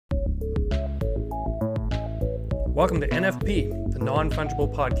Welcome to NFP, the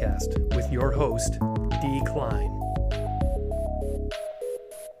non-fungible podcast, with your host, D. Klein.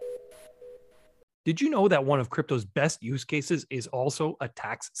 Did you know that one of crypto's best use cases is also a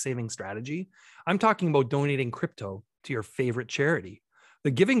tax-saving strategy? I'm talking about donating crypto to your favorite charity. The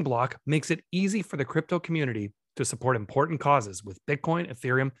Giving Block makes it easy for the crypto community to support important causes with Bitcoin,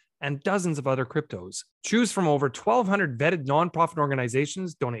 Ethereum, and dozens of other cryptos. Choose from over 1,200 vetted nonprofit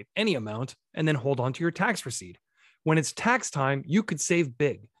organizations, donate any amount, and then hold on to your tax receipt. When it's tax time, you could save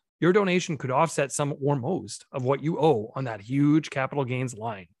big. Your donation could offset some or most of what you owe on that huge capital gains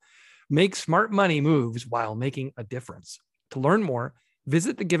line. Make smart money moves while making a difference. To learn more,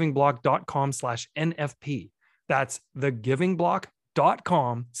 visit thegivingblock.com/NFP. That's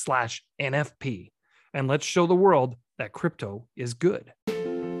thegivingblock.com/NFP. And let's show the world that crypto is good.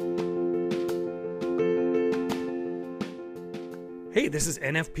 Hey, this is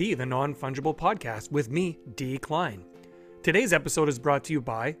NFP, the non-fungible podcast, with me, D. Klein. Today's episode is brought to you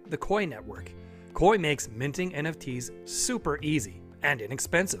by the Koii Network. Koii makes minting NFTs super easy and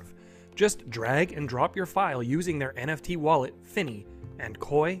inexpensive. Just drag and drop your file using their NFT wallet, Finny, and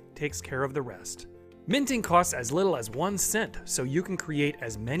Koii takes care of the rest. Minting costs as little as 1 cent, so you can create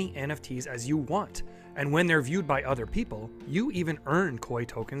as many NFTs as you want. And when they're viewed by other people, you even earn Koii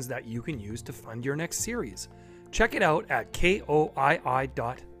tokens that you can use to fund your next series. Check it out at koii.network.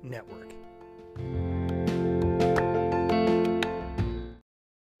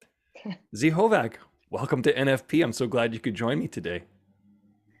 Zihovak, welcome to NFP. I'm so glad you could join me today.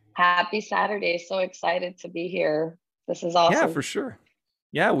 Happy Saturday. So excited to be here. This is awesome. Yeah, for sure.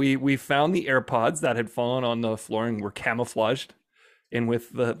 Yeah, we found the AirPods that had fallen on the floor and were camouflaged in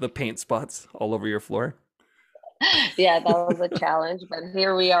with the paint spots all over your floor. Yeah, that was a challenge, but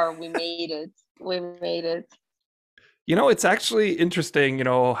here we are. We made it. You know, it's actually interesting,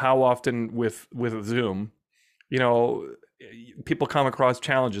 how often with Zoom, people come across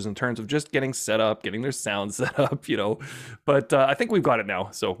challenges in terms of just getting set up, getting their sound set up, but I think we've got it now,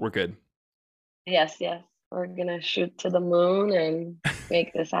 so we're good. Yes. We're going to shoot to the moon and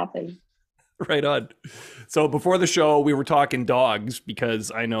make this happen. Right on. So before the show, we were talking dogs because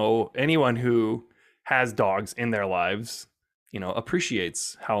I know anyone who has dogs in their lives,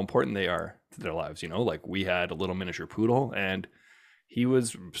 appreciates how important they are to their lives. Like we had a little miniature poodle and he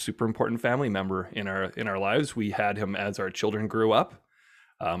was a super important family member in our lives. We had him as our children grew up.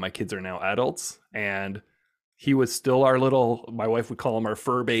 My kids are now adults and he was still our little, my wife would call him our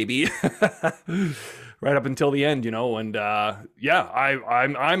fur baby right up until the end, and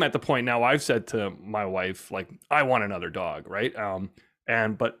I'm at the point now I've said to my wife, like, I want another dog. Right.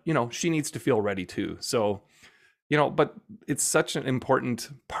 But she needs to feel ready too. So, but it's such an important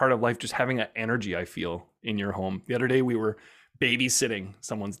part of life, just having that energy, I feel, in your home. The other day we were babysitting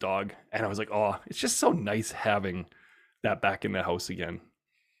someone's dog and I was like, oh, it's just so nice having that back in the house again.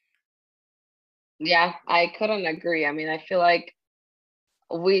 Yeah, I couldn't agree. I mean, I feel like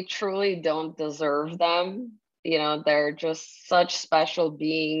we truly don't deserve them. They're just such special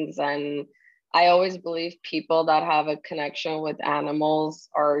beings. And I always believe people that have a connection with animals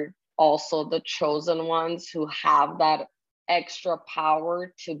are also the chosen ones who have that extra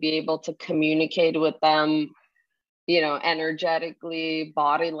power to be able to communicate with them, energetically,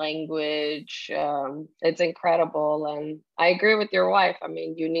 body language. It's incredible. And I agree with your wife. I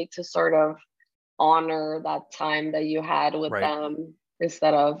mean, you need to sort of honor that time that you had with them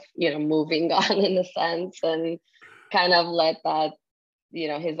instead of, moving on in a sense and kind of let that,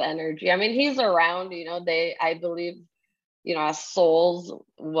 his energy. I mean, he's around, I believe, as souls,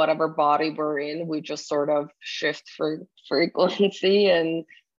 whatever body we're in, we just sort of shift for frequency and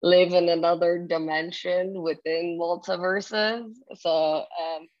live in another dimension within multiverses. So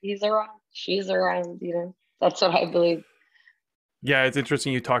he's around, she's around, that's what I believe. Yeah, it's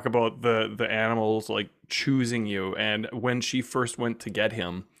interesting you talk about the animals like choosing you. And when she first went to get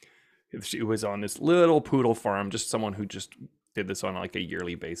him, she was on this little poodle farm, just someone who just did this on like a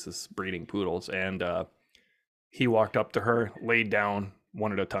yearly basis, breeding poodles. And he walked up to her, laid down,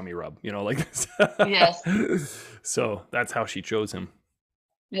 wanted a tummy rub, like this. Yes. So that's how she chose him.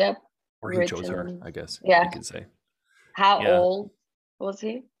 Yep. Or he chose her, I guess. Yeah. You could say. How old was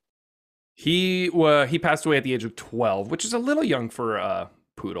he? He passed away at the age of 12, which is a little young for a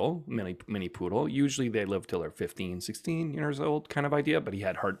poodle, mini poodle. Usually they live till they're 15, 16 years old kind of idea, but he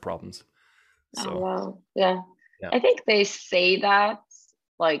had heart problems. So, oh, wow. Yeah. I think they say that,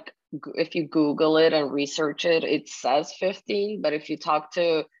 like, if you Google it and research it, it says 15. But if you talk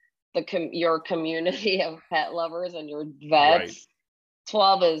to your community of pet lovers and your vets,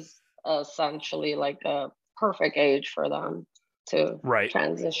 12 is essentially like a perfect age for them to Right.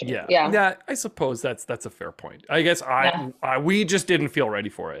 transition. Yeah. Yeah. Yeah. I suppose that's a fair point. I guess Yeah. we just didn't feel ready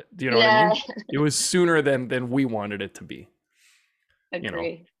for it. Do you know what I Yeah. mean? It was sooner than we wanted it to be. You know.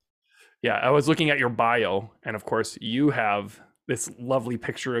 Agree. Yeah. I was looking at your bio, and of course, you have this lovely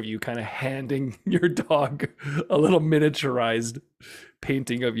picture of you kind of handing your dog a little miniaturized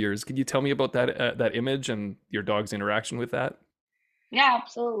painting of yours. Can you tell me about that image and your dog's interaction with that? Yeah,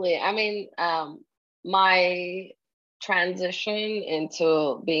 absolutely. I mean, my transition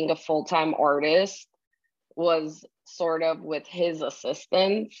into being a full-time artist was sort of with his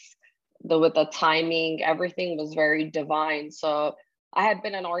assistance. With the timing, everything was very divine. So I had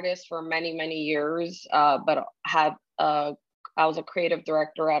been an artist for many, many years, but I was a creative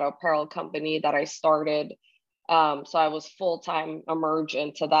director at a apparel company that I started. So I was full-time immersed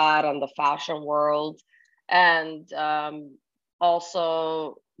into that and the fashion world. And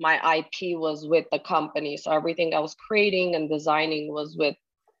also my IP was with the company. So everything I was creating and designing was with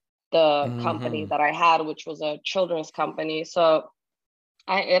the company Mm-hmm. that I had, which was a children's company. So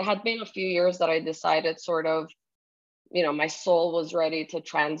it had been a few years that I decided sort of, my soul was ready to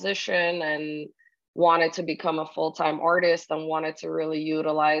transition and wanted to become a full-time artist and wanted to really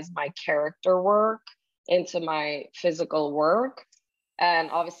utilize my character work into my physical work.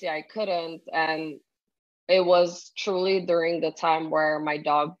 And obviously I couldn't. And it was truly during the time where my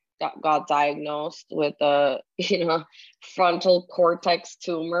dog got diagnosed with a, frontal cortex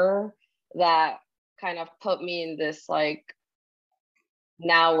tumor that kind of put me in this like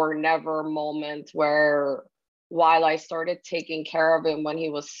now or never moment where while I started taking care of him when he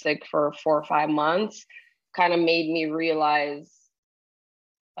was sick for 4 or 5 months, kind of made me realize,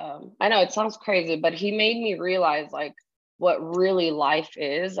 I know it sounds crazy, but he made me realize like what really life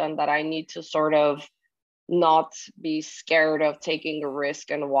is and that I need to sort of not be scared of taking a risk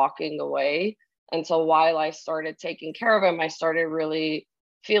and walking away. And so while I started taking care of him, I started really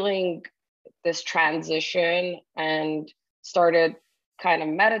feeling this transition and started kind of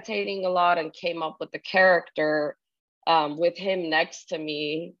meditating a lot and came up with the character with him next to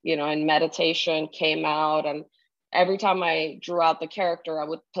me, and meditation came out. And every time I drew out the character, I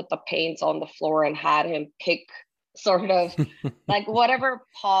would put the paints on the floor and had him pick sort of like whatever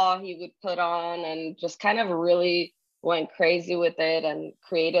paw he would put on and just kind of really went crazy with it and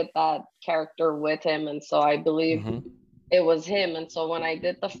created that character with him. And so I believe Mm-hmm. it was him. And so when I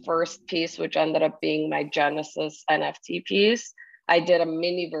did the first piece, which ended up being my Genesis NFT piece, I did a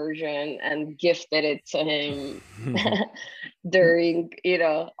mini version and gifted it to him during,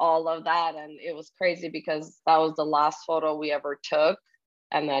 all of that. And it was crazy because that was the last photo we ever took.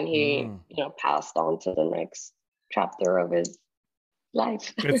 And then he, Mm. passed on to the next chapter of his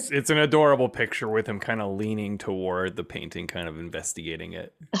life. It's an adorable picture with him kind of leaning toward the painting, kind of investigating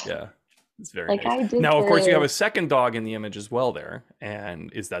it. Yeah, it's very Like nice. I did Now, of course, you have a this. second dog in the image as well there.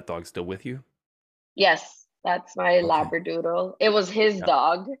 And is that dog still with you? Yes, that's my Okay. Labradoodle. It was his Yeah.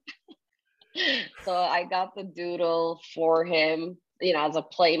 dog. So I got the doodle for him, as a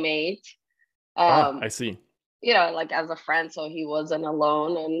playmate. Ah, Um, I see. like as a friend, so he wasn't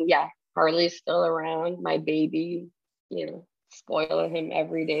alone. And yeah, Harley's still around, my baby, spoiling him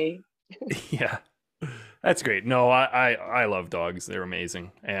every day. Yeah. That's great. No, I love dogs. They're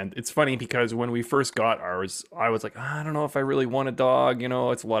amazing. And it's funny because when we first got ours, I was like, I don't know if I really want a dog.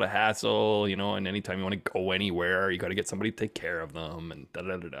 It's a lot of hassle, and anytime you want to go anywhere, you got to get somebody to take care of them and da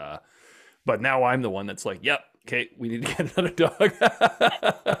da da da. But now I'm the one that's like, yep, okay, we need to get another dog.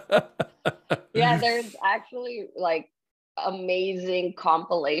 Yeah, there's actually like amazing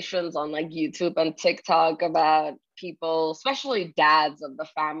compilations on like YouTube and TikTok about people, especially dads of the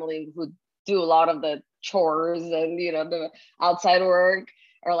family who do a lot of the chores and the outside work,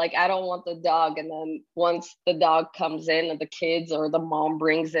 or like I don't want the dog, and then once the dog comes in and the kids or the mom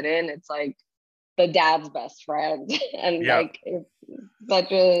brings it in, it's like the dad's best friend. And Yeah, like it's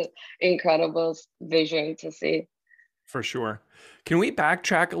such a incredible vision to see. for sure. Can we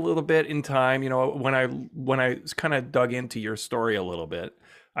backtrack a little bit in time? When I kind of dug into your story a little bit,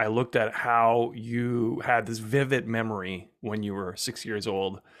 I looked at how you had this vivid memory when you were 6 years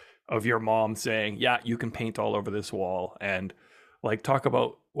old of your mom saying, "Yeah, you can paint all over this wall," and like talk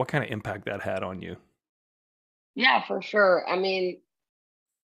about what kind of impact that had on you. Yeah, for sure. I mean,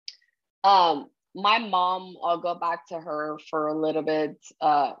 my mom, I'll go back to her for a little bit.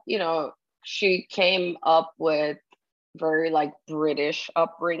 She came up with very like British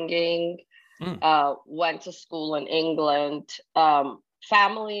upbringing, Mm, went to school in England.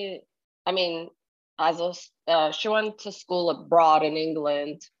 Family, I mean, she went to school abroad in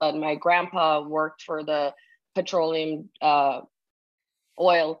England, but my grandpa worked for the petroleum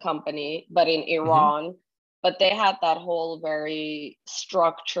oil company, but in hmm Iran. but they had that whole very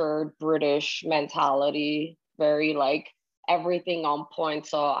structured British mentality, very like everything on point.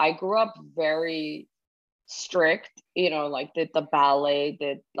 So I grew up very strict, like did the ballet,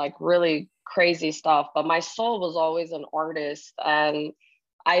 did like really crazy stuff, but my soul was always an artist. And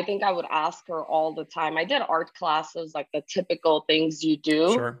I think I would ask her all the time. I did art classes, like the typical things you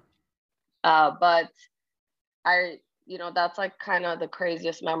do. Sure. But that's like kind of the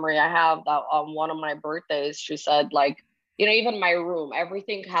craziest memory I have, that on one of my birthdays, she said, like, even my room,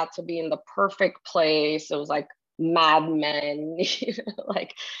 everything had to be in the perfect place. It was like Mad Men,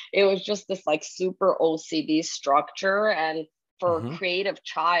 like it was just this like super OCD structure. And for a Mm-hmm. creative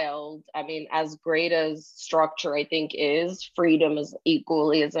child, I mean, as great as structure I think is, freedom is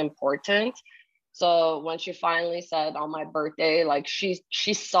equally as important. So when she finally said on my birthday, like she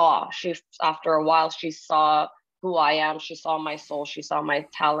after a while, she saw who I am, she saw my soul, she saw my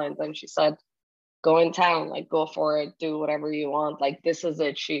talent, and she said, go in town, like go for it, do whatever you want. Like this is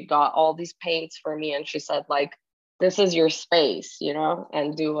it. She got all these paints for me and she said, like, this is your space,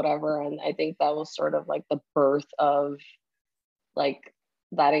 and do whatever. And I think that was sort of like the birth of like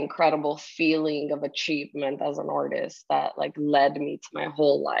that incredible feeling of achievement as an artist that like led me to my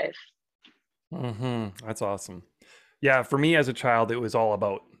whole life. Mm-hmm. That's awesome. Yeah, for me as a child, it was all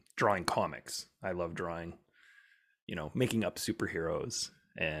about drawing comics. I love drawing, making up superheroes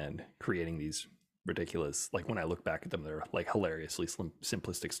and creating these ridiculous, like when I look back at them, they're like hilariously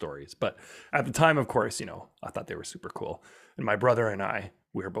simplistic stories. But at the time, of course, I thought they were super cool. And my brother and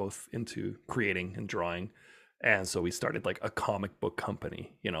we were both into creating and drawing. And so we started like a comic book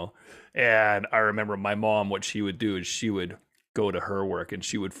company, And I remember my mom, what she would do is she would go to her work and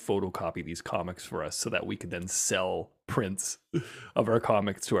she would photocopy these comics for us so that we could then sell prints of our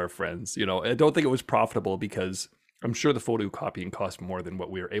comics to our friends. I don't think it was profitable because I'm sure the photocopying cost more than what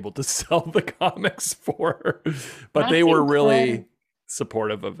we were able to sell the comics for, but they were really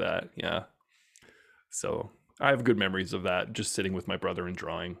supportive of that. Yeah. So I have good memories of that, just sitting with my brother and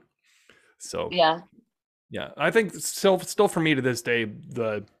drawing. So yeah, I think still for me to this day,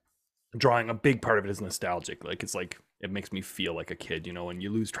 the drawing, a big part of it is nostalgic. Like it's like, it makes me feel like a kid, and you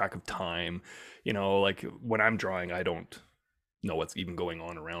lose track of time, like when I'm drawing, I don't know what's even going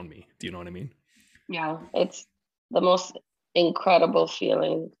on around me. Do you know what I mean? Yeah, it's the most incredible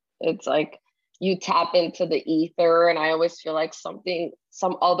feeling. It's like you tap into the ether, and I always feel like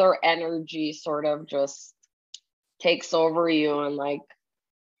some other energy sort of just takes over you, and like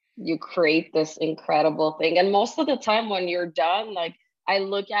you create this incredible thing. And most of the time when you're done, like I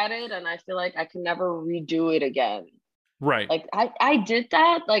look at it and I feel like I can never redo it again. Right. Like I did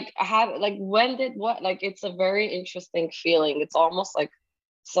that, like I had, like when did what, like it's a very interesting feeling. It's almost like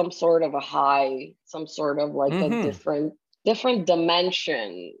some sort of a high, some sort of like a different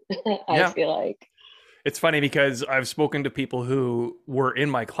dimension. I feel like it's funny because I've spoken to people who were in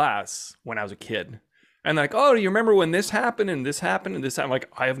my class when I was a kid, and they're like, oh, do you remember when this happened and this happened and this happened? Like,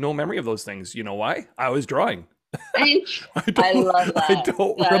 I have no memory of those things. You know why? I was drawing. I love that. I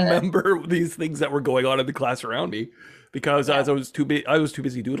don't remember these things that were going on in the class around me because I was too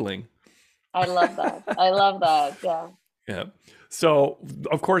busy doodling. I love that. I love that. Yeah. Yeah. So,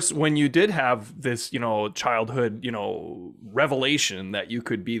 of course, when you did have this, childhood, revelation that you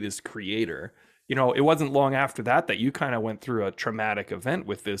could be this creator, it wasn't long after that you kind of went through a traumatic event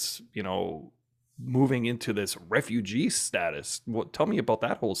with this, moving into this refugee status. Tell me about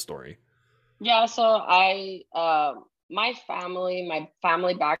that whole story. Yeah. So my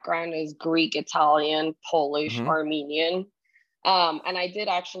family background is Greek, Italian, Polish, Armenian. And I did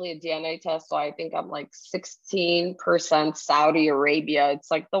actually a DNA test. So I think I'm like 16% Saudi Arabia.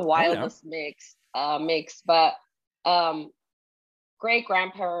 It's like the wildest mix. But great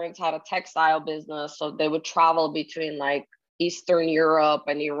grandparents had a textile business. So they would travel between like Eastern Europe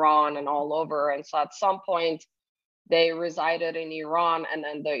and Iran and all over. And so at some point they resided in Iran, and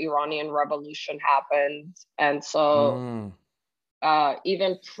then the Iranian Revolution happened. And so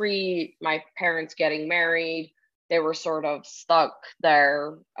even pre my parents getting married, they were sort of stuck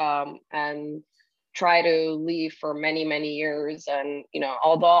there, and try to leave for many, many years. And,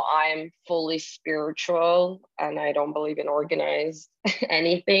 although I'm fully spiritual and I don't believe in organized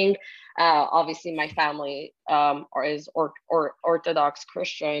anything, obviously my family is Orthodox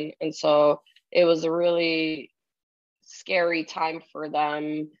Christian. And so it was a really scary time for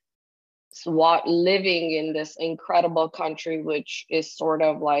them, living in this incredible country, which is sort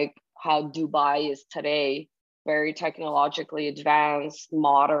of like how Dubai is today, very technologically advanced,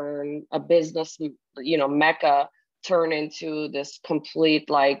 modern, a business, mecca, turn into this complete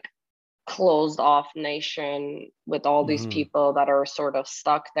like closed off nation with all these people that are sort of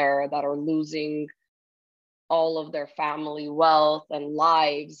stuck there, that are losing all of their family wealth and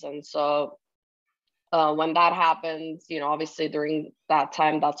lives. And so when that happens, obviously during that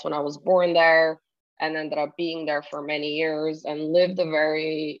time, that's when I was born there and ended up being there for many years and lived a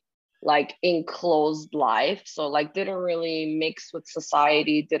very like enclosed life. So like didn't really mix with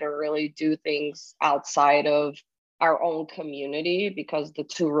society, didn't really do things outside of our own community because the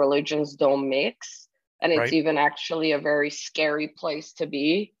two religions don't mix. And it's Right. even actually a very scary place to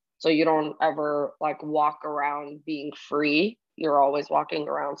be. So you don't ever like walk around being free. You're always walking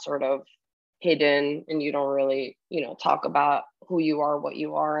around sort of hidden, and you don't really, talk about who you are, what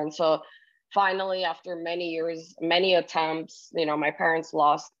you are. And so finally, after many years, many attempts, my parents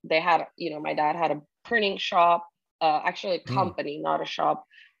lost, they had, my dad had a printing shop, actually a Mm. company, not a shop.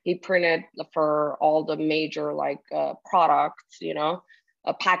 He printed for all the major like products,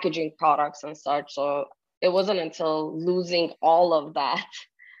 packaging products and such. So it wasn't until losing all of that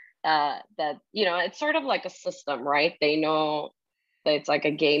that, it's sort of like a system, right? They know that it's like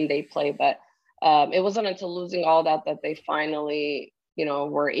a game they play, but it wasn't until losing all that that they finally,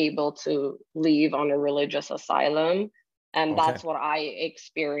 were able to leave on a religious asylum. And Okay. that's what I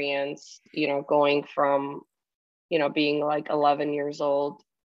experienced, going from, being like 11 years old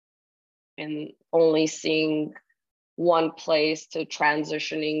and only seeing one place to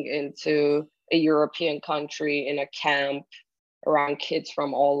transitioning into a European country in a camp around kids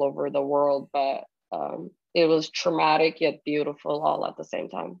from all over the world. But it was traumatic yet beautiful all at the same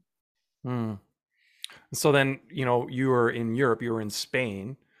time. Mm. So then, you were in Europe, you were in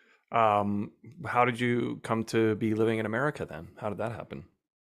Spain. How did you come to be living in America then? How did that happen?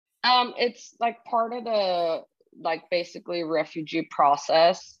 It's like part of the like basically refugee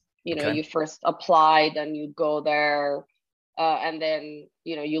process. Okay. You first apply, then you go there, and then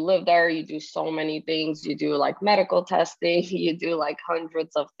you live there. You do so many things. You do like medical testing. You do like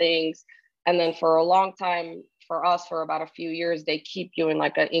hundreds of things, and then for a long time, for us, for about a few years, they keep you in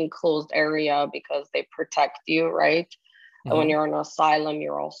like an enclosed area because they protect you, right? And when Mm-hmm. you're on asylum,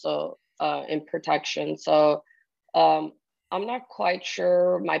 you're also in protection. So um, I'm not quite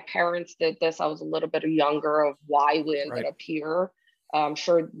sure. My parents did this. I was a little bit younger of why we ended Right. up here. I'm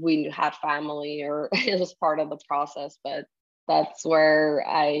sure we had family or it was part of the process, but that's where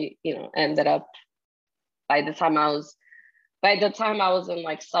I, ended up. By the time I was, by the time I was in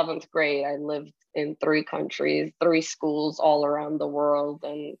like seventh grade, I lived in three countries, three schools all around the world,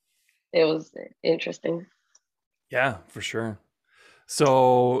 and it was interesting. Yeah, for sure.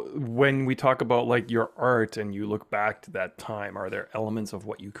 So when we talk about like your art and you look back to that time, are there elements of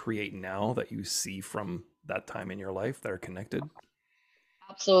what you create now that you see from that time in your life that are connected?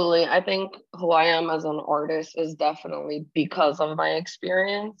 Absolutely. I think who I am as an artist is definitely because of my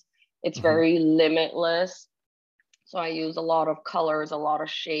experience. It's Hmm. very limitless. So I use a lot of colors, a lot of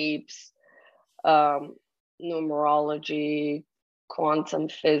shapes, um, numerology, quantum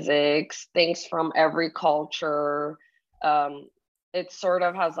physics, things from every culture. Um, it sort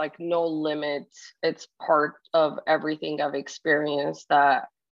of has like no limit. It's part of everything I've experienced that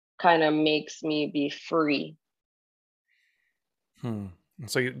kind of makes me be free. Hmm.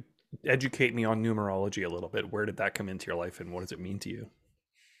 So you educate me on numerology a little bit. Where did that come into your life and what does it mean to you?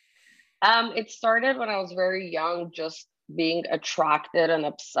 It started when I was very young, just being attracted and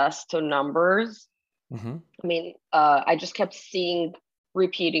obsessed to numbers. Hmm. I mean, I just kept seeing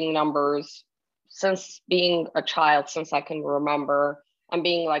repeating numbers since being a child, since I can remember. I'm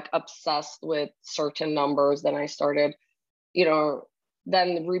being like obsessed with certain numbers. Then I started, you know,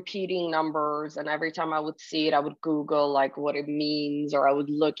 then repeating numbers. And every time I would see it, I would Google like what it means, or I would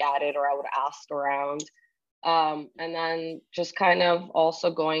look at it, or I would ask around. And then just kind of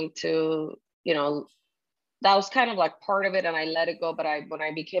also going to, that was kind of like part of it, and I let it go. But when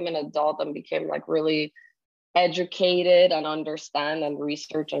I became an adult and became like really educated and understand and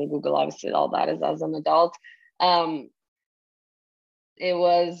research and Google, obviously all that is as an adult. Um,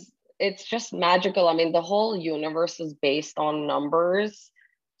 it's just magical. I mean, the whole universe is based on numbers.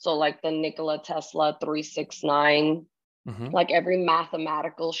 So like the Nikola Tesla 369, Hmm. like every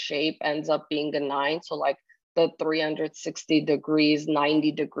mathematical shape ends up being a nine. So like the 360 degrees,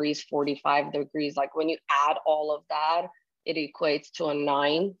 90 degrees, 45 degrees, like when you add all of that, it equates to a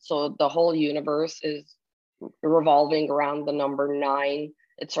nine. So the whole universe is revolving around the number nine.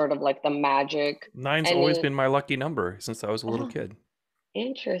 It's sort of like the magic. Nine's And always then, been my lucky number since I was a little oh, kid.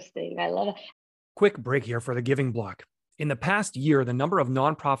 interesting. I love it. Quick break here for the Giving Block. In the past year, the number of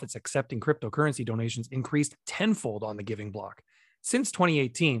nonprofits accepting cryptocurrency donations increased tenfold on the Giving Block. Since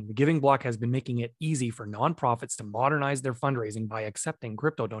 2018, the Giving Block has been making it easy for nonprofits to modernize their fundraising by accepting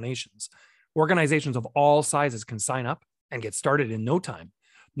crypto donations. Organizations of all sizes can sign up and get started in no time.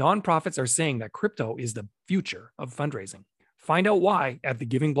 Nonprofits are saying that crypto is the future of fundraising. Find out why at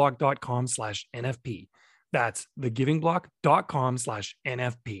thegivingblock.com/NFP. That's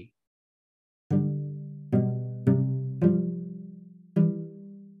thegivingblock.com/NFP.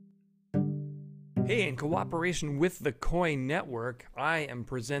 Hey, in cooperation with the Coin Network, I am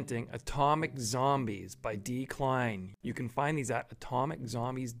presenting Atomic Zombies by D. Klein. You can find these at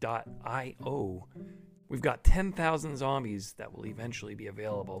atomiczombies.io. We've got 10,000 zombies that will eventually be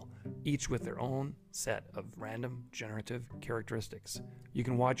available, each with their own set of random generative characteristics. You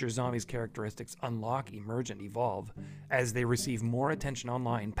can watch your zombies' characteristics unlock, emerge, and evolve as they receive more attention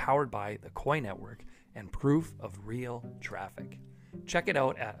online, powered by the Coin Network and proof of real traffic. Check it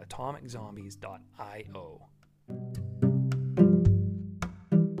out at atomiczombies.io.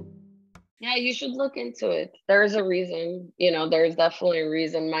 Yeah, you should look into it. There's a reason, there's definitely a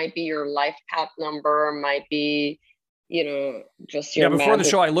reason. Might be your life path number, might be, just your before the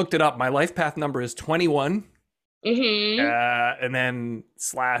show, I looked it up. My life path number is 21. And then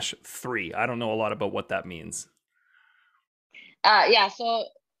 /3. I don't know a lot about what that means. So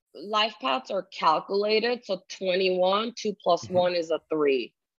life paths are calculated. So 21, 2 plus 1 is a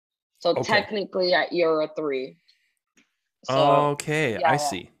 3. So technically you're a 3. So, okay, I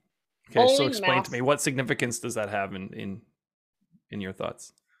see. Okay, so explain to me, what significance does that have in your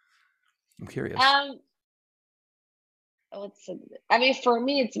thoughts? I'm curious. For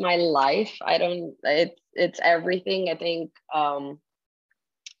me, it's my life. It's everything. I think,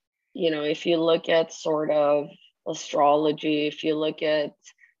 if you look at sort of astrology, if you look at,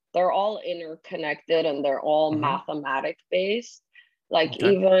 they're all interconnected and they're all mathematic based.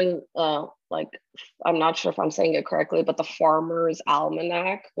 Even I'm not sure if I'm saying it correctly, but the Farmer's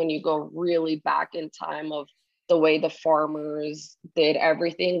Almanac, when you go really back in time of the way the farmers did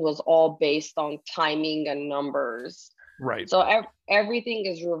everything, was all based on timing and numbers. Right. So everything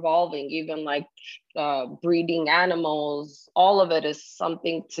is revolving, even breeding animals, all of it is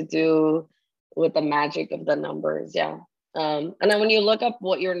something to do with the magic of the numbers. Yeah. And then when you look up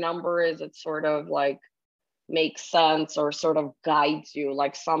what your number is, it sort of makes sense or sort of guides you.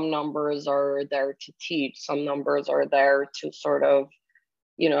 Some numbers are there to teach, some numbers are there to sort of,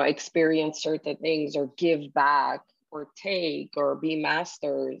 experience certain things or give back or take or be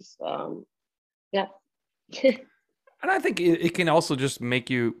masters. Yeah. And I think it can also just make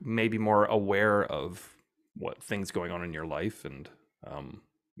you maybe more aware of what things going on in your life and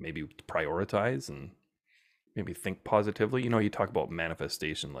maybe prioritize and maybe think positively. You talk about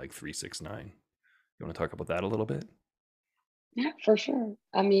manifestation like 369. You want to talk about that a little bit? Yeah, for sure.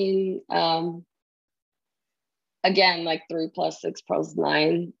 Again, 3 plus 6 plus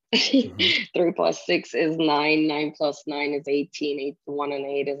 9. 3 plus 6 is 9. 9 plus 9 is 18. 8, 1 and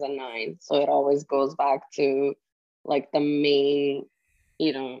 8 is a 9. So it always goes back to the main,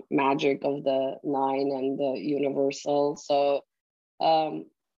 magic of the 9 and the universal. So, I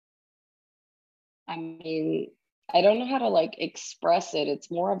don't know how to express it. It's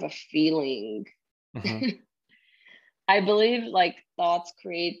more of a feeling. I believe thoughts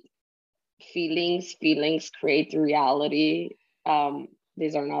create feelings create reality.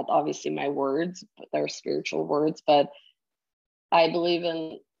 These are not obviously my words, but they're spiritual words. But I believe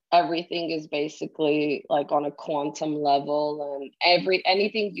in everything is basically on a quantum level, and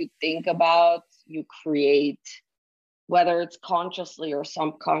anything you think about, you create, whether it's consciously or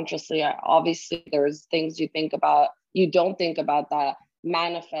subconsciously. Obviously, there's things you don't think about that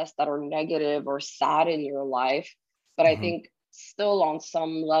manifest that are negative or sad in your life. But I think still on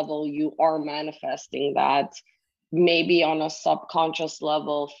some level, you are manifesting that, maybe on a subconscious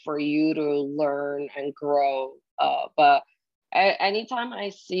level, for you to learn and grow. But anytime I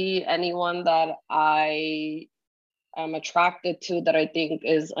see anyone that I am attracted to, that I think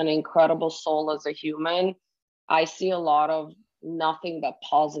is an incredible soul as a human, I see a lot of nothing but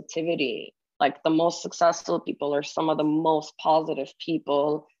positivity. The most successful people are some of the most positive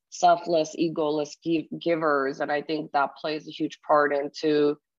people, selfless, egoless givers. And I think that plays a huge part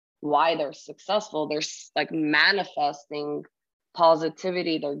into why they're successful. They're manifesting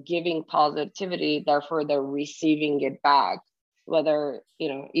positivity, they're giving positivity, therefore they're receiving it back. Whether,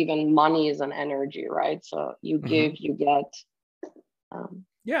 even money is an energy, right? So you give, you get.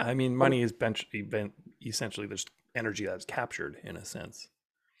 Money is essentially there's energy that's captured in a sense.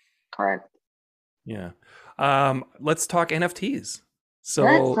 Correct. Yeah. Let's talk NFTs. So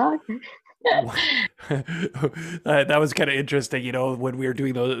That was kind of interesting, you know, when we were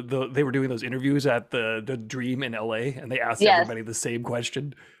doing they were doing those interviews at the Dream in LA, and they asked Yes, everybody the same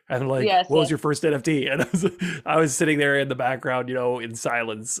question, and like, yes, what was yes. your first NFT? And I was sitting there in the background, you know, in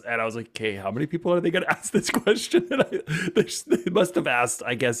silence, and I was like, okay, how many people are they going to ask this question? And they must have asked,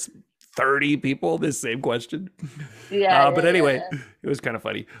 I guess, 30 people this same question. Yeah, But yeah, yeah, anyway, yeah. it was kind of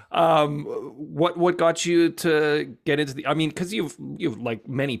funny. What got you to get into the? I mean, because you've like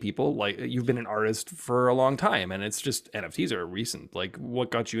many people, like you've been an artist for a long time, and it's just NFTs are recent. Like,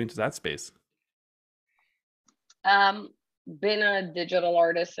 what got you into that space? Um, been a digital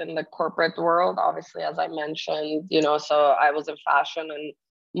artist in the corporate world, obviously, as I mentioned, you know, so I was in fashion, and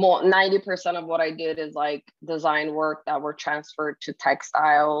more 90% of what I did is like design work that were transferred to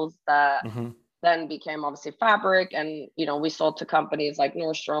textiles that Hmm. then became obviously fabric. And, you know, we sold to companies like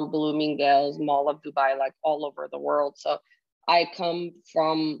Nordstrom, Bloomingdale's, Mall of Dubai, like all over the world. So I come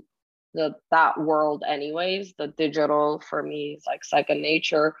from that world anyways. The digital for me is like second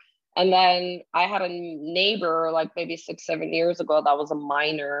nature. And then I had a neighbor like maybe 6 7 years ago that was a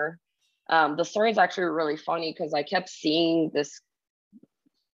miner. The story is actually really funny because I kept seeing this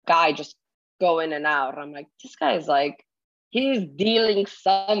guy just go in and out. I'm like, this guy's like, he's dealing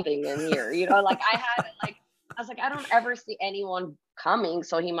something in here, you know. Like I was like, I don't ever see anyone coming,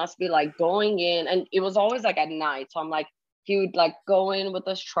 so he must be like going in, and it was always like at night. So I'm like, he would like go in with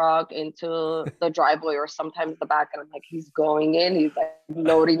his truck into the driveway or sometimes the back, and I'm like, he's going in, he's like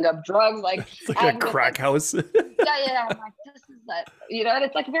loading up drugs, like It's like a I'm just crack like, house. yeah. I'm like, this is that, you know, and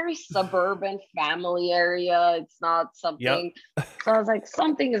it's like a very suburban family area. It's not Yep. something. So I was like,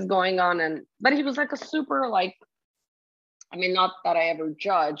 something is going on. And, but he was like a super, like, I mean, not that I ever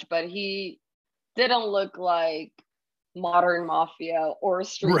judge, but he didn't look like modern mafia or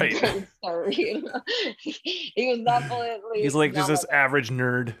street Right. gangster, you know? He was He's definitely like just none of this that. average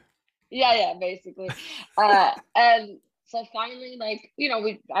nerd. Yeah, basically. And so finally, like, you know,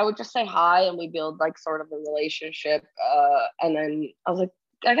 I would just say hi and we build like sort of a relationship. And then I was like,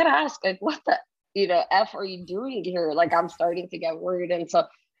 I gotta ask, like, what the, you know, F are you doing here? Like, I'm starting to get worried. And so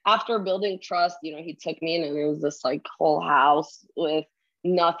after building trust, you know, he took me in and it was this like whole house with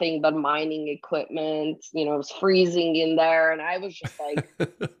nothing but mining equipment. You know, it was freezing in there. And I was just like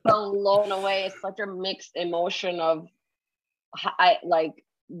blown away. It's such a mixed emotion of I like,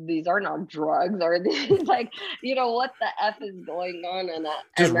 these are not drugs, or these like, you know, what the F is going on.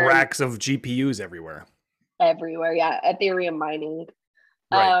 Just And then racks of GPUs everywhere. everywhere, yeah, Ethereum mining.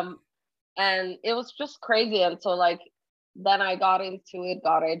 Right. um and it was just crazy. And so like then I got into it,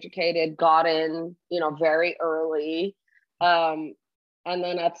 got educated, got in, you know, very early. um and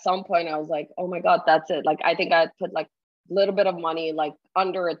then at some point I was like, oh my god, that's it. Like I think I put like a little bit of money, like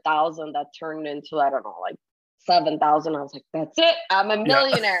under 1,000, that turned into, I don't know, like 7,000. I was like, that's it, I'm a Yeah.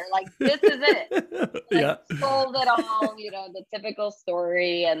 millionaire, like this is it. Like Yeah. sold it all, you know, the typical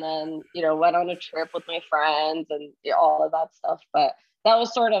story. And then, you know, went on a trip with my friends and all of that stuff. But that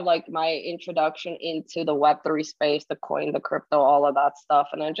was sort of like my introduction into the Web3 space, the coin, the crypto, all of that stuff.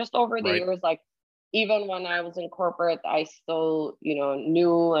 And then just over the Right. years, like even when I was in corporate, I still, you know,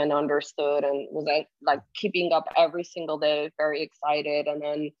 knew and understood and was like keeping up every single day, very excited. And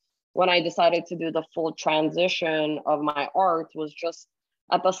then when I decided to do the full transition of my art was just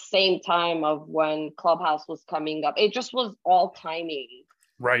at the same time of when Clubhouse was coming up. It just was all timing.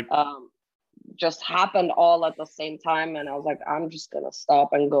 Right. Um, just happened all at the same time. And I was like, I'm just going to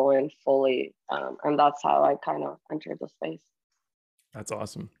stop and go in fully. And that's how I kind of entered the space. That's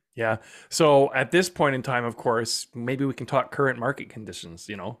awesome. Yeah. So at this point in time, of course, maybe we can talk current market conditions,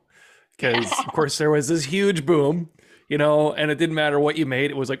 you know, because of course there was this huge boom, you know, and it didn't matter what you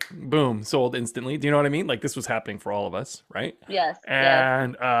made. It was like, boom, sold instantly. Do you know what I mean? Like this was happening for all of us, right? Yes,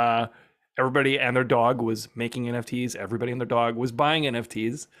 yes. And everybody and their dog was making NFTs. Everybody and their dog was buying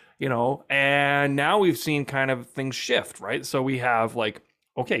NFTs, you know, and now we've seen kind of things shift, right? So we have like,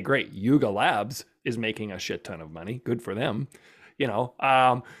 okay, great. Yuga Labs is making a shit ton of money. Good for them, you know.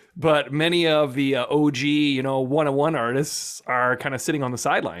 But many of the OG, you know, one-on-one artists are kind of sitting on the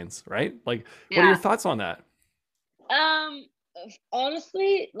sidelines, right? Like, what are your Yeah. thoughts on that? Um,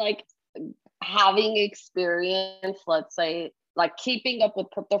 honestly, like having experience, let's say, like keeping up with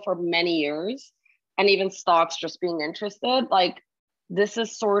crypto for many years and even stocks, just being interested, like this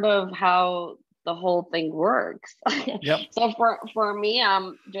is sort of how the whole thing works. Yep. So for me,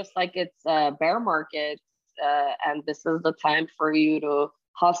 I'm just like, it's a bear market, and this is the time for you to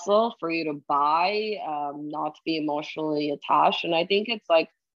hustle, for you to buy, not be emotionally attached. And I think it's like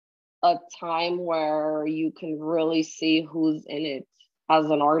a time where you can really see who's in it as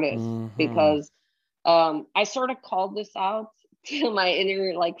an artist, Hmm. because I sort of called this out to my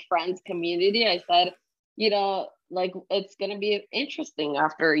inner like friends community. I said, like it's gonna be interesting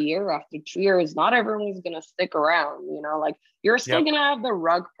after a year, after 2 years. Not everyone's gonna stick around, like you're still gonna have the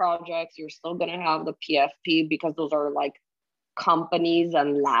rug projects, you're still gonna have the PFP because those are like companies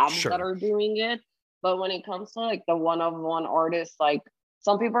and labs that are doing it. But when it comes to like the one-of-one artists, like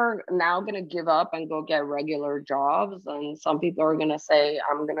some people are now gonna give up and go get regular jobs, and some people are gonna say,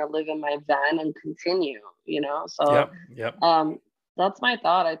 I'm gonna live in my van and continue, So that's my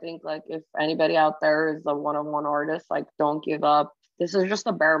thought. I think like if anybody out there is a one-on-one artist, like don't give up. This is just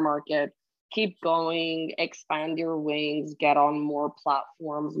a bear market. Keep going, expand your wings, get on more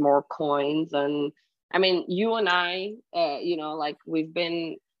platforms, more coins. And I mean, you and I, like we've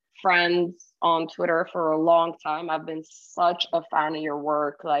been friends on Twitter for a long time. I've been such a fan of your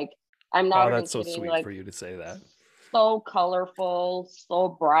work. Like I'm not even that's so kidding, sweet like, for you to say that. So colorful, so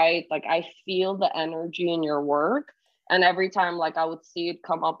bright. Like I feel the energy in your work. And every time like I would see it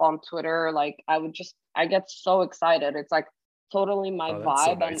come up on Twitter, like I get so excited. It's like totally my vibe.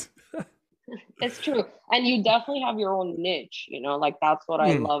 So nice. And it's true. And you definitely have your own niche, like that's what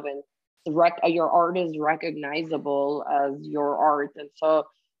I love. And your art is recognizable as your art. And so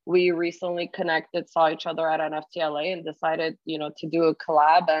we recently connected, saw each other at NFTLA and decided, to do a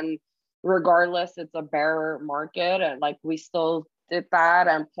collab. And regardless, it's a bear market. And like we still did that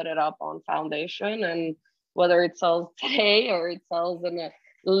and put it up on Foundation. And whether it sells today or it sells in a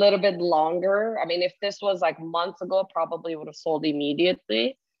little bit longer. I mean, if this was like months ago, probably would have sold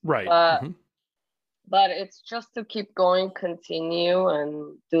immediately. Right. But it's just to keep going, continue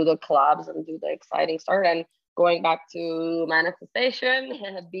and do the collabs and do the exciting start. And going back to manifestation,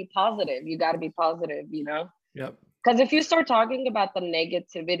 be positive. You got to be positive, Yep. Because if you start talking about the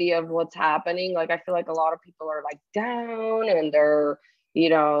negativity of what's happening, like I feel like a lot of people are like down and they're,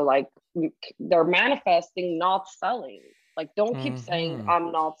 like they're manifesting not selling. Like don't keep saying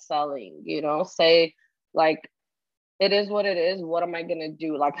I'm not selling, say like it is what it is. What am I going to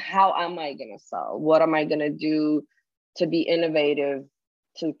do? Like, how am I going to sell? What am I going to do to be innovative,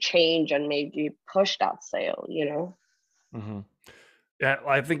 to change and maybe push that sale, Yeah,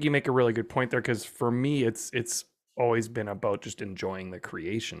 I think you make a really good point there, because for me, it's always been about just enjoying the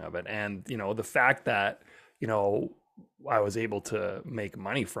creation of it. And, the fact that, I was able to make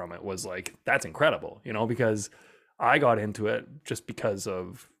money from it was like, that's incredible, because I got into it just because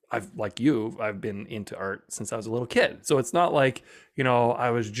of, I've been into art since I was a little kid. So it's not like, I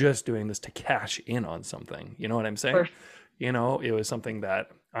was just doing this to cash in on something. You know what I'm saying? It was something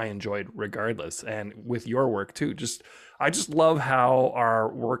that I enjoyed regardless. And with your work too, I just love how our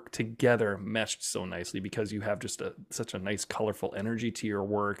work together meshed so nicely, because you have just such a nice, colorful energy to your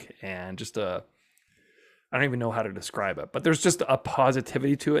work, and just I don't even know how to describe it, but there's just a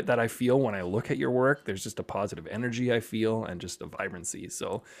positivity to it that I feel when I look at your work. There's just a positive energy I feel, and just a vibrancy.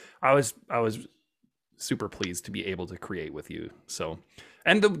 So I was super pleased to be able to create with you. So,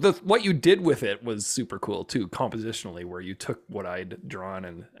 and the what you did with it was super cool too, compositionally, where you took what I'd drawn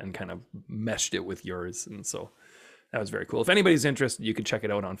and kind of meshed it with yours. And so that was very cool. If anybody's interested, you can check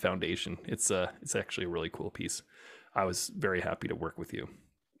it out on Foundation. It's actually a really cool piece. I was very happy to work with you.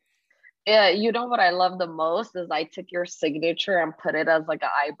 Yeah, what I love the most is I took your signature and put it as like an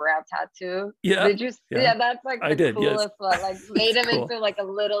eyebrow tattoo. Yeah. Did you? Yeah, that's like the coolest one. Like made him cool. into like a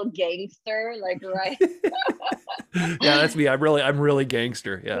little gangster, like right. Yeah, that's me. I'm really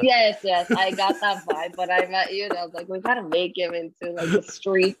gangster. Yeah. Yes, I got that vibe. But I met you and I was like, we gotta make him into like a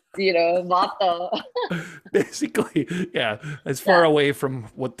street, vato. Basically, yeah, as far away from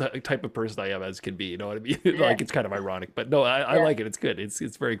what the type of person I am as can be. You know what I mean? Like it's kind of ironic, but no, I like it. It's good.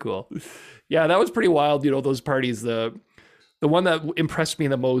 It's very cool. Yeah, that was pretty wild. Those parties. The one that impressed me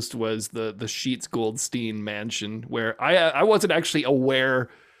the most was the Sheets Goldstein mansion, where I wasn't actually aware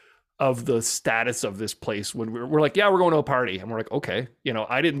of the status of this place when we're like, yeah, we're going to a party, and we're like, okay,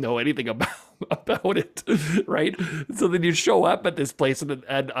 I didn't know anything about it, right? So then you show up at this place,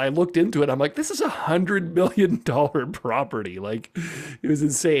 and I looked into it. I'm like, this is $100 million property. Like, it was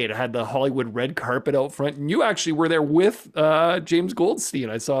insane. It had the Hollywood red carpet out front, and you actually were there with James Goldstein.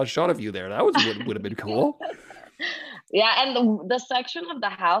 I saw a shot of you there. That would have been cool. Yeah, and the section of the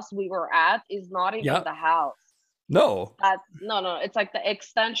house we were at is not even the house. No. No. It's like the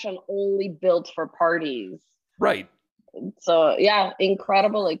extension only built for parties. Right. So yeah,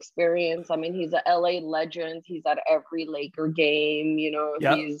 incredible experience. I mean, he's a LA legend. He's at every Laker game.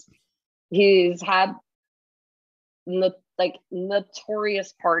 He's had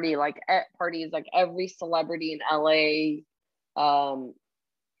notorious parties, like every celebrity in LA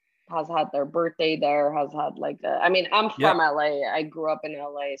has had their birthday there, has had like I mean, I'm from LA. I grew up in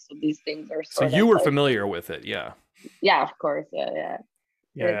LA, so these things are so you were familiar with it. Yeah. Yeah, of course. Yeah.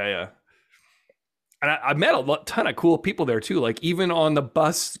 And I met a ton of cool people there too. Like even on the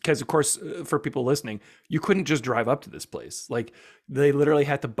bus, because of course, for people listening, you couldn't just drive up to this place. Like they literally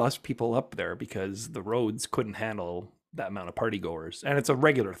had to bus people up there because the roads couldn't handle that amount of party goers. And it's a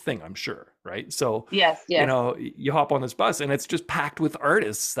regular thing, I'm sure, right? So yes. you know, you hop on this bus and it's just packed with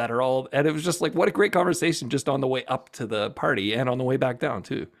artists that are all, and it was just like, what a great conversation just on the way up to the party and on the way back down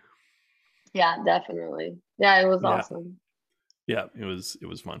too. Yeah, definitely. Yeah, it was awesome. Yeah, it was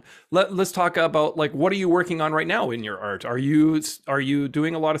fun. Let's talk about like what are you working on right now in your art? Are you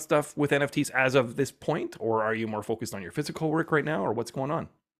doing a lot of stuff with NFTs as of this point, or are you more focused on your physical work right now, or what's going on?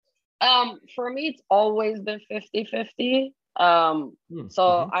 For me, it's always been 50-50.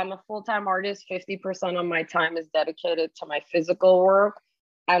 So I'm a full-time artist. 50% of my time is dedicated to my physical work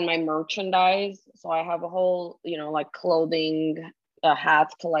and my merchandise. So I have a whole, like clothing,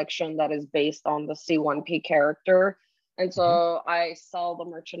 hats collection that is based on the C1P character. And so I sell the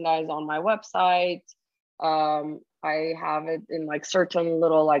merchandise on my website. I have it in like certain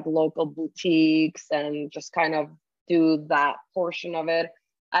little like local boutiques and just kind of do that portion of it.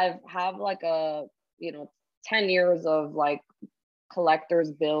 I have like 10 years of like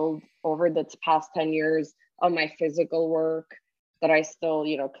collector's build over the past 10 years of my physical work that I still,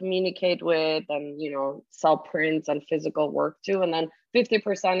 communicate with and, sell prints and physical work to. And then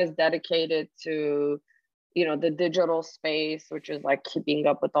 50% is dedicated to the digital space, which is like keeping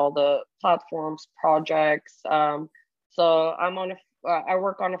up with all the platforms, projects. So I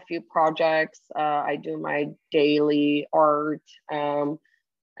work on a few projects. I do my daily art.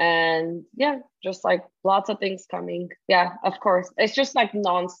 And yeah, just like lots of things coming. Yeah, of course. It's just like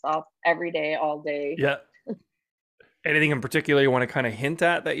nonstop, every day, all day. Yeah. Anything in particular you want to kind of hint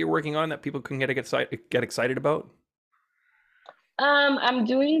at that you're working on that people can get excited about? I'm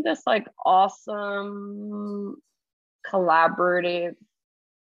doing this like awesome collaborative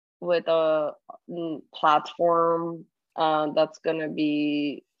with a platform that's gonna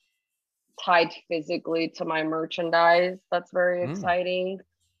be tied physically to my merchandise. That's very exciting.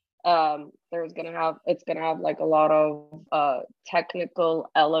 It's gonna have like a lot of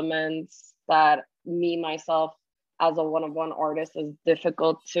technical elements that me myself as a one-of-one artist is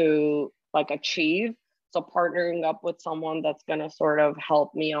difficult to like achieve. So partnering up with someone that's going to sort of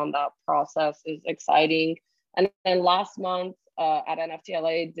help me on that process is exciting. And then last month at NFT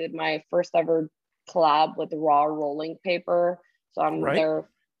LA did my first ever collab with Raw Rolling Paper. So I'm their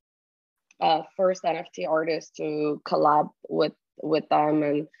first NFT artist to collab with them,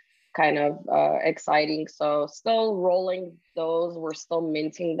 and kind of exciting. So still rolling those, we're still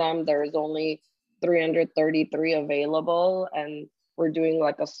minting them. There's only 333 available, and we're doing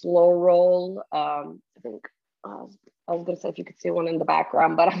like a slow roll. I think I was gonna say if you could see one in the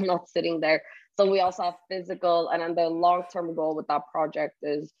background, but I'm not sitting there. So we also have physical, and then the long-term goal with that project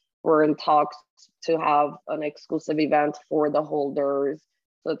is we're in talks to have an exclusive event for the holders.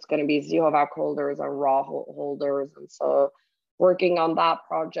 So it's going to be Zehovac holders and Raw holders, and so working on that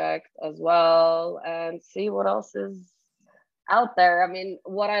project as well, and see what else is out there. I mean,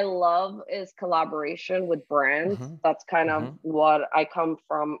 what I love is collaboration with brands. That's kind of what I come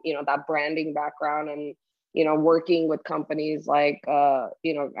from, that branding background, and, working with companies like,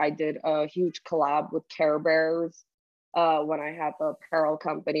 I did a huge collab with Care Bears when I had the apparel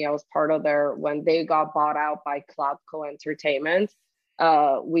company. I was part of when they got bought out by Cloudco Entertainment.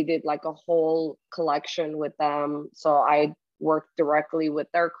 We did like a whole collection with them. So I worked directly with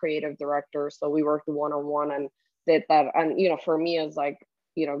their creative director. So we worked one-on-one and did that. And, for me, as like,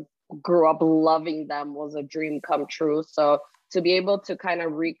 grew up loving them was a dream come true. So to be able to kind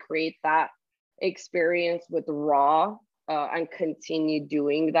of recreate that experience with Raw and continue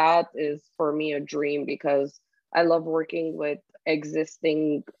doing that is for me a dream, because I love working with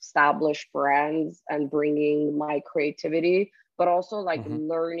existing established brands and bringing my creativity, but also like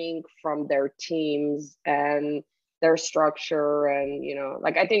learning from their teams and their structure. And,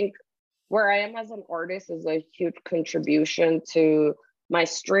 like, I think where I am as an artist is a huge contribution to my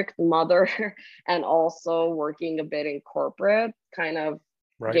strict mother and also working a bit in corporate kind of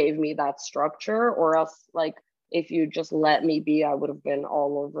gave me that structure. Or else, like, if you just let me be, I would have been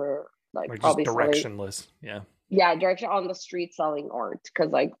all over, like probably just directionless. Direction on the street selling art,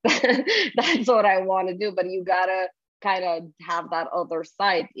 because like that's what I want to do. But you gotta kind of have that other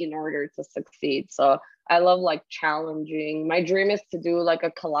side in order to succeed. So I love like challenging. My dream is to do like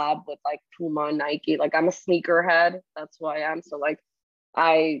a collab with like Puma, Nike. Like I'm a sneakerhead. That's who I am. So like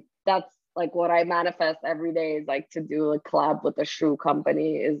that's like what I manifest every day is like to do a collab with a shoe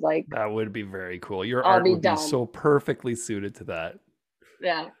company. Is like, that would be very cool. Your I'll art be would be done. so perfectly suited to that.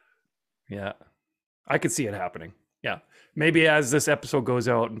 Yeah. Yeah. I could see it happening. Yeah. Maybe as this episode goes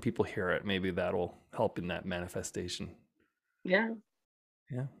out and people hear it, maybe that'll help in that manifestation. Yeah.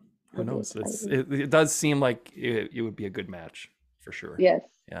 Yeah. Who knows? It does seem like it would be a good match for sure. Yes.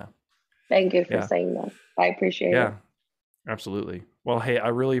 Yeah. Thank you for saying that. I appreciate it. Yeah, absolutely. Well, hey, I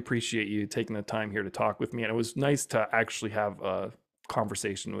really appreciate you taking the time here to talk with me. And it was nice to actually have a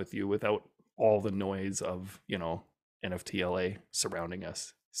conversation with you without all the noise of, you know, NFTLA surrounding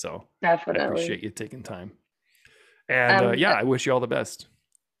us. So definitely, I appreciate you taking time. And yeah, I wish you all the best.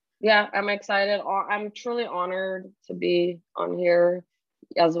 Yeah, I'm excited. I'm truly honored to be on here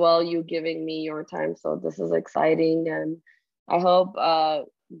as well, you giving me your time. So this is exciting. And I hope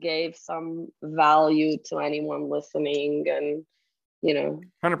gave some value to anyone listening, and you know,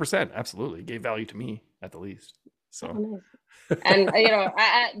 100%, absolutely gave value to me at the least. So nice. And you know,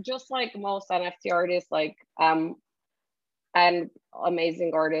 I just like most NFT artists, like and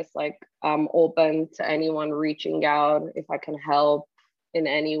amazing artists, like I'm open to anyone reaching out if I can help in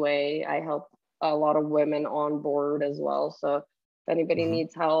any way. I help a lot of women on board as well, so if anybody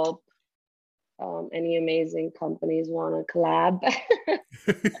needs help, any amazing companies want to collab,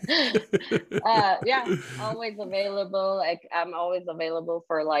 yeah, always available. Like I'm always available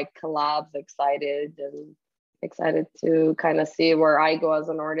for like collabs. Excited to kind of see where I go as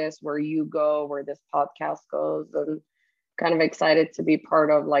an artist, where you go, where this podcast goes, and kind of excited to be part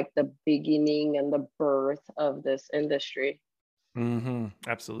of like the beginning and the birth of this industry.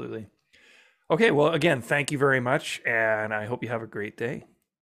 Absolutely. Okay, well, again, thank you very much, and I hope you have a great day.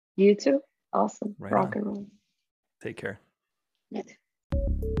 You too. Awesome. Right Rock on. and roll. Take care. Yeah.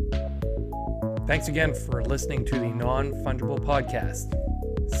 Thanks again for listening to the Non-Fungible Podcast.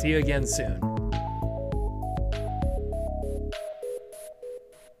 See you again soon.